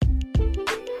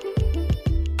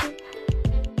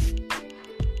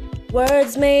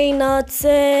Words may not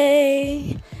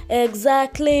say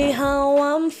exactly how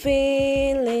I'm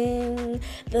feeling,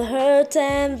 the hurt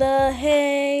and the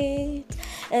hate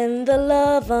and the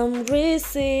love I'm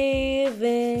receiving.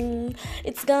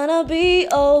 It's gonna be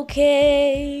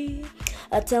okay.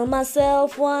 I tell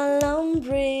myself while I'm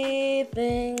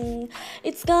breathing,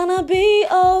 it's gonna be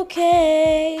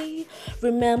okay.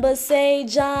 Remember,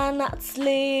 sage, I'm not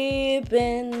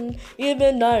sleeping,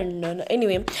 even no.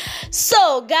 Anyway,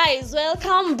 so guys,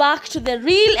 welcome back to the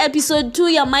real episode 2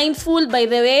 ya Mindful. By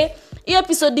the way, hii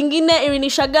episode ingine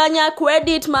ilinishaganya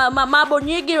credit mambo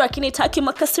nyingi lakini taki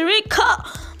makasirika.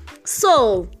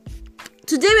 So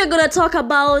today we're gonna talk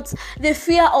about the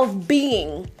fear of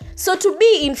being. So to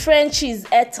be in French is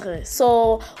être.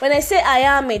 So when I say I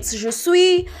am, it's je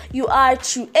suis, you are,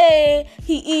 tu es,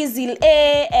 he is, il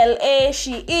est, elle est,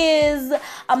 she is,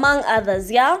 among others,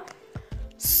 yeah?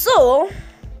 So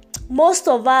most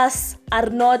of us are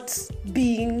not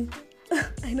being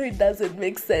I know it doesn't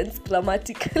make sense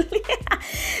grammatically.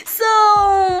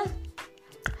 So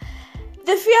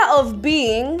the fear of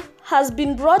being has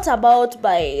been brought about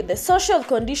by the social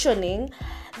conditioning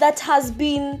that has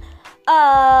been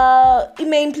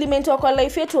implemented kwa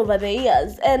life yetu over the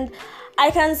years, and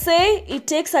I can say it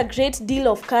takes a great deal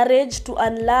of courage to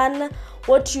unlearn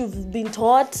what you've been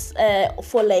taught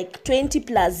for like 20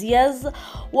 plus years,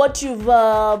 what you've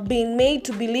been made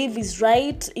to believe is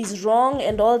right, is wrong,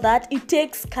 and all that. It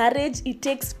takes courage, it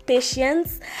takes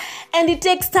patience, and it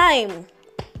takes time.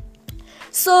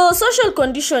 So social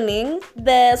conditioning,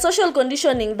 the social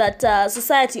conditioning that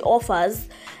society offers,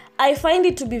 I find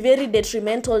it to be very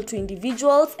detrimental to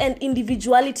individuals and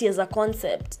individuality as a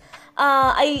concept.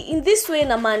 In this way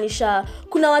namaanisha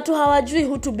kuna watu hawajui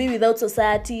who to be without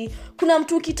society. Kuna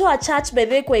mtu ukitoa church by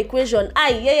the kwa equation,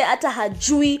 yeye hata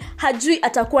hajui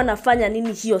atakuwa nafanya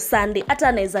nini hiyo Sunday, hata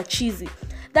anaweza cheesy.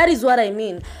 That is what I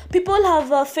mean. People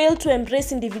have failed to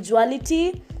embrace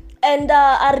individuality and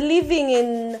are living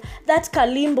in that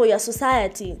kalimbo ya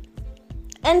society.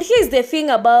 And here's the thing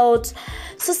about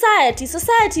society.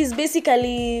 Society is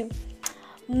basically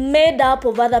made up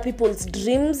of other people's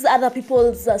dreams, other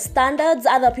people's standards,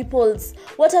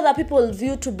 what other people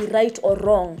view to be right or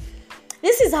wrong.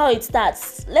 This is how it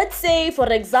starts. Let's say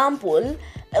for example,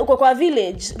 kwa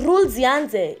village, rules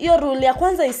yanze. Hiyo rule ya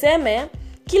kwanza iseme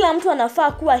kila mtu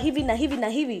anafaa kuwa hivi na hivi na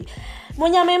hivi.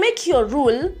 Mwenye amemake hiyo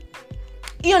rule,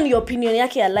 hiyo ni opinion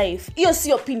yake ya life. Hiyo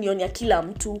si opinion ya kila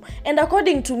mtu. And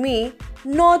according to me,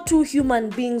 no two human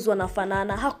beings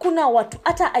wanafanana. Hakuna watu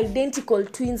hata identical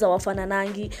twins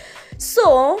hawafananangi.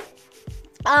 So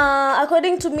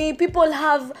according to me, people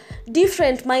have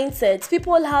different mindsets,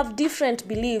 people have different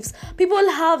beliefs,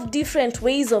 people have different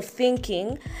ways of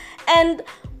thinking, and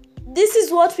this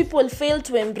is what people fail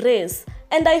to embrace.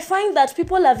 And I find that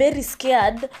people are very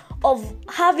scared of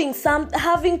having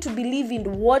to believe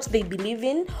in what they believe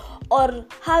in, or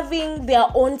having their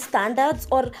own standards,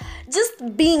 or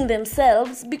just being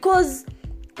themselves, because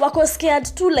wako scared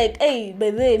too, like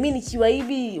by the way, mimi nikiwa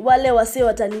hivi wale wase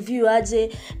wataniview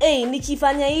aje,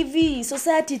 nikifanya hivi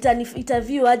society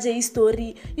itaview aje hii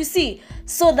story. You see,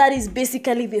 so that is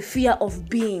basically the fear of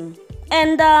being.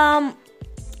 And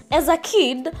as a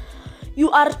kid,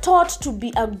 you are taught to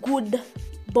be a good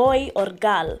boy or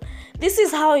girl. This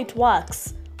is how it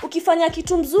works. Ukifanya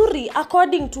kitu mzuri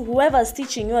according to whoever's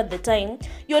teaching you at the time,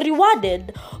 you're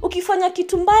rewarded. Ukifanya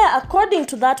kitu mbaya according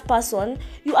to that person,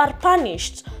 you are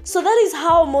punished. So that is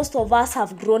how most of us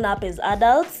have grown up as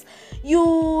adults.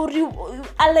 You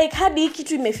are like hadi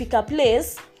kitu imefika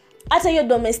place, hata your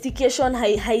domestication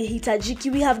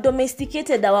haihitajiki. We have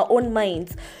domesticated our own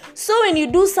minds. So when you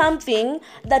do something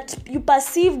that you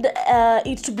perceived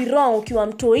it to be wrong ukiwa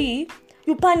mtoi,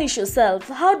 you punish yourself.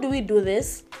 How do we do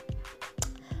this?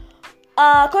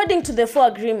 According to the 4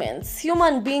 agreements,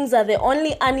 human beings are the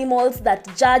only animals that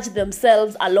judge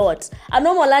themselves a lot. A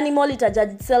normal animal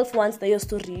itajudge itself once the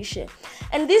story ishe.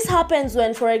 And this happens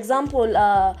when, for example,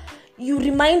 you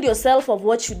remind yourself of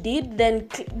what you did, then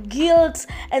guilt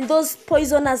and those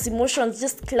poisonous emotions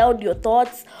just cloud your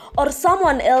thoughts, or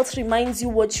someone else reminds you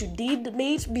what you did,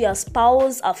 may it be a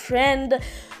spouse, a friend.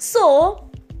 So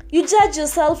you judge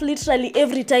yourself literally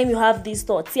every time you have these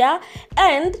thoughts, yeah?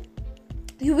 And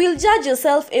you will judge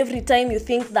yourself every time you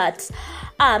think that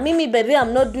mimi baby,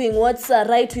 I'm not doing what's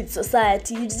right with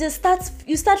society.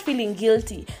 You start feeling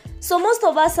guilty. So most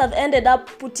of us have ended up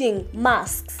putting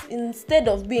masks instead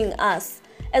of being us.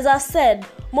 As I said,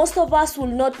 most of us will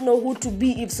not know who to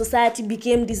be if society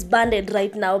became disbanded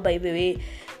right now, by the way.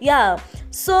 Yeah.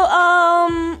 So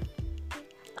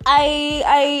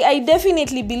I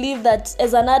definitely believe that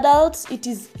as an adult, it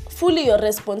is fully your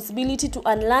responsibility to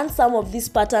unlearn some of these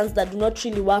patterns that do not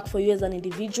really work for you as an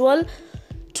individual,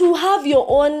 to have your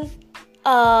own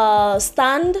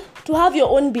stand, to have your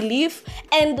own belief.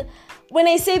 And when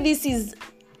I say this is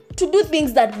to do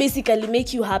things that basically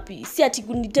make you happy. Si ati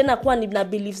tena kuwa na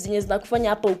beliefs zenye zinakufanya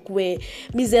hapa ukue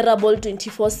miserable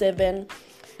 24/7.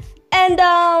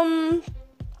 And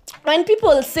when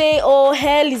people say, oh,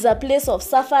 hell is a place of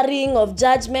suffering, of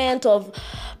judgment, of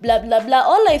blah blah blah,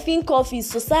 all I think of is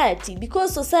society,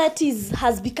 because society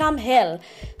has become hell.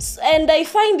 And I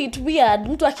find it weird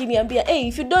mtu akiniambia, hey,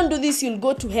 if you don't do this you'll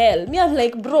go to hell. Me, I'm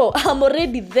like, bro, I'm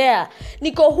already there,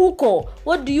 niko huko.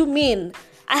 What do you mean?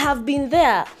 I have been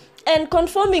there. And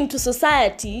conforming to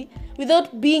society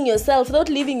without being yourself, without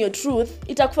living your truth,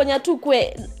 itakufanya tu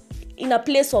kwe in a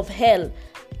place of hell.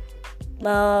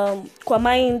 Kwa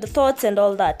mind, thoughts and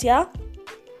all that, yeah.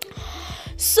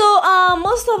 So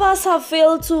most of us have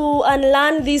failed to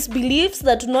unlearn these beliefs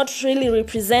that do not really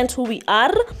represent who we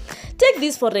are. Take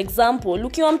this for example.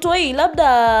 Ukiwa mtoi,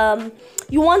 labda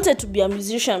you wanted to be a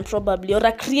musician probably, or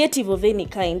a creative of any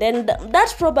kind, and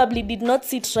that probably did not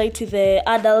sit right with the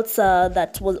adults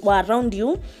that were around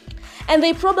you, and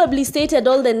they probably stated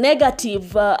all the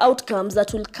negative outcomes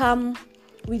that will come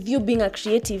with you being a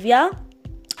creative, yeah.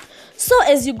 So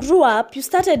as you grew up, you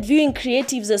started viewing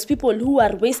creatives as people who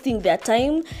are wasting their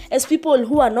time, as people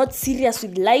who are not serious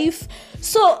with life.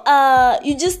 So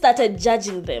you just started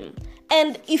judging them.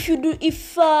 And if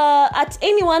at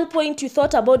any one point you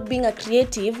thought about being a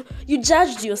creative, you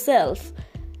judged yourself.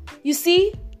 You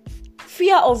see,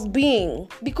 fear of being,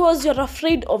 because you're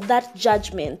afraid of that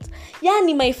judgment.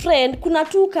 Yani, my friend, kuna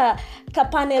tu ka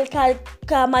panel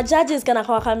ka majudges kana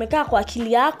kwa kameka kwa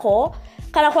akili yako,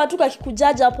 kana kwa tu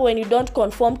kakikujaja hapo when you don't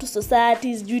conform to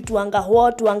societies, due to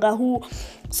tuanga who.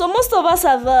 So most of us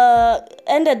have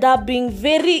ended up being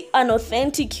very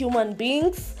unauthentic human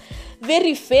beings,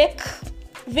 very fake,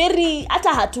 very ata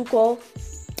hatuko.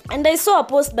 And I saw a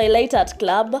post by Light Art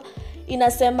Club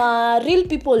inasema real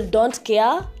people don't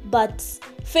care, but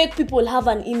fake people have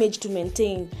an image to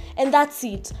maintain, and that's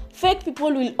it. Fake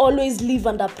people will always live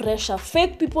under pressure.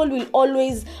 Fake people will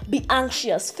always be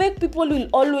anxious. Fake people will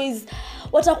always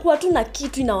watakuwa tu na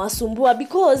kitu inawasumbua,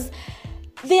 because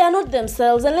they are not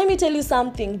themselves. And let me tell you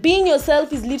something, being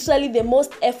yourself is literally the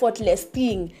most effortless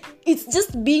thing. It's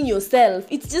just being yourself.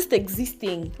 It's just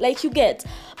existing, like you get.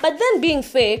 But then being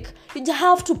fake, you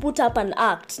have to put up an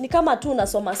act. Ni kama tu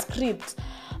unasoma script.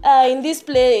 In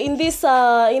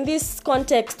this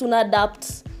context, una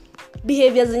adapt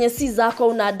behaviors zenye si zako,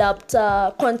 una adapt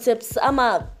concepts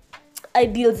ama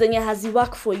ideals zenye hazi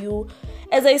work for you.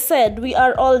 As I said, we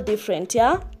are all different,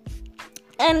 yeah?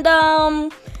 And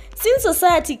since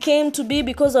society came to be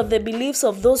because of the beliefs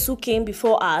of those who came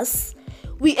before us,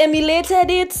 we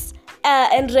emulated it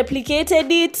and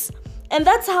replicated it. And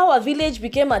that's how a village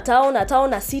became a town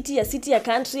a city a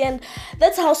country, and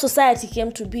that's how society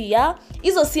came to be, yeah?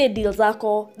 Izo si deals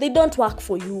zako, they don't work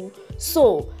for you.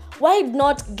 So, why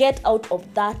not get out of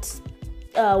that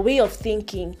way of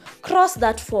thinking? Cross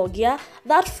that fog, yeah?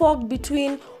 That fog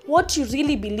between what you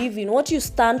really believe in, what you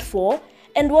stand for,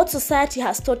 and what society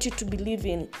has taught you to believe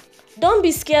in. Don't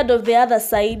be scared of the other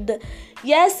side.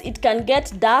 Yes, it can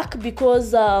get dark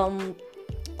because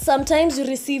sometimes you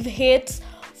receive hate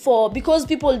because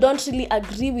people don't really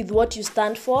agree with what you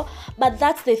stand for. But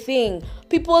that's the thing.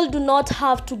 People do not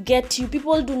have to get you.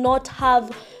 People do not have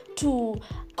to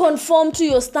conform to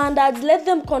your standards. Let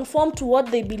them conform to what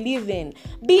they believe in.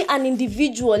 Be an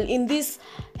individual in this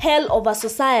hell of a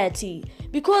society.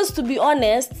 Because to be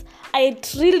honest,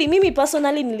 mimi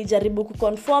personally nilijaribu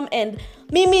kuconform, and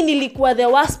mimi nilikuwa the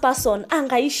worst person.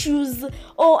 Anger issues,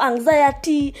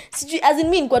 anxiety, as in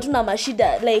me nilikuwa tuna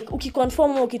mashida, like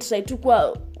ukiconform ukitry tu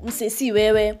kwa msesi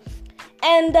wewe.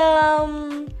 And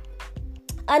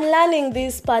unlearning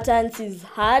these patterns is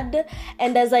hard,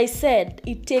 and as I said,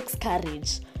 it takes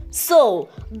courage. So,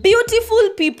 beautiful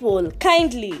people,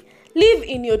 kindly live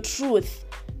in your truth.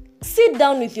 Sit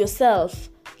down with yourself.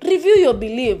 Review your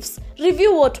beliefs.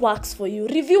 Review what works for you.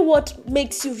 Review what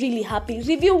makes you really happy.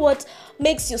 Review what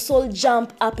makes your soul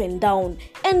jump up and down.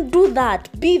 And do that.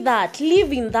 Be that.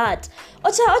 Live in that.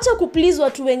 Acha kuplease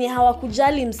watu wenye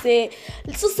hawakujali mse.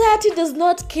 Society does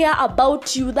not care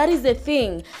about you. That is the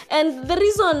thing. And the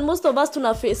reason most of us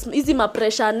tuna face hizi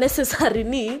pressure necessary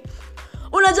ni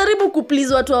unajaribu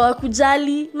kuplease watu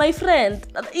hawakujali. My friend,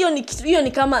 hiyo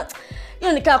ni kama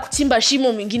kuchimba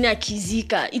shimo mwingine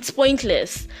akizika. It's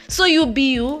pointless. So you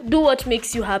be you, do what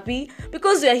makes you happy,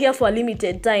 because you are here for a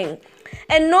limited time.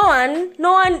 and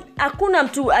no one hakuna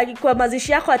mtu kwa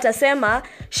mazishi yako atasema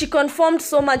she conformed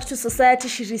so much to society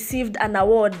she received an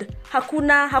award.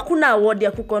 Hakuna award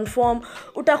ya kuconform.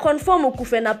 Utaconform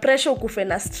ukufe na pressure, ukufe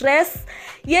na stress,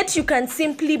 yet you can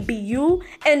simply be you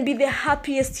and be the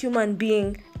happiest human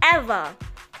being ever.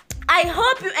 I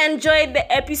hope you enjoyed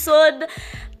the episode.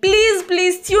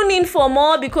 Please tune in for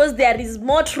more, because there is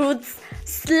more truth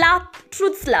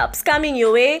slaps coming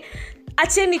your way.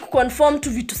 Acheni kuconform to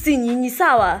vitu si nyinyi,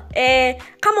 sawa?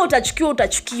 Kama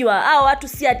utachukiwa au watu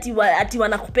si ati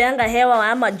wanakupeanga hewa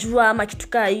ama jua ama kitu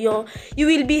kama hiyo. You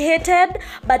will be hated,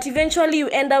 but eventually you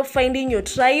end up finding your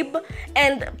tribe,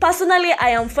 and personally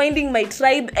I am finding my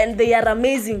tribe and they are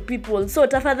amazing people. So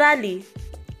tafadhali,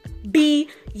 be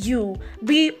you,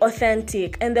 be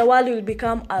authentic, and the world will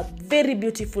become a very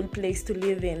beautiful place to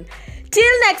live in.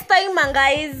 Till next time,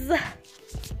 guys.